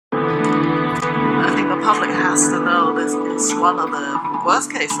public has to know this is one of the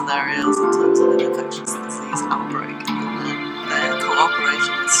worst case scenarios in terms of an infectious disease outbreak, and their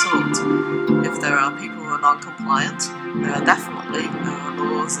cooperation is sought. If there are people who are non-compliant, there are definitely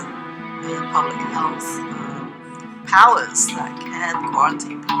laws and public health powers that can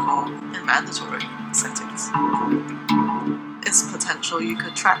quarantine people in mandatory settings. It's potential you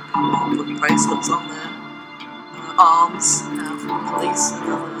could track people, put bracelets on their arms, have police and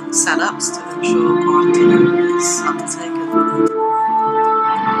other setups to ensure quarantine is undertaken.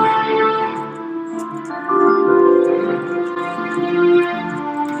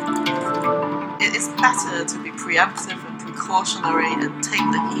 It is better to be preemptive and precautionary and take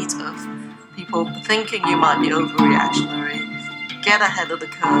the heat of people thinking you might be overreactionary, get ahead of the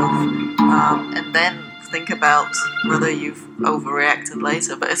curve, and then think about whether you've overreacted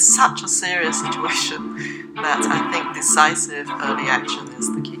later. But it's such a serious situation that I think decisive early action is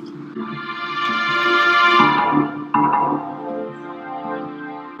the key.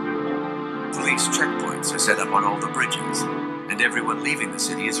 Police checkpoints are set up on all the bridges, and everyone leaving the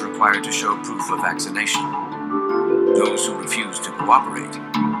city is required to show proof of vaccination. Those who refuse to cooperate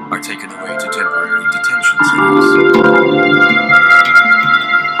are taken away to temporary detention centers.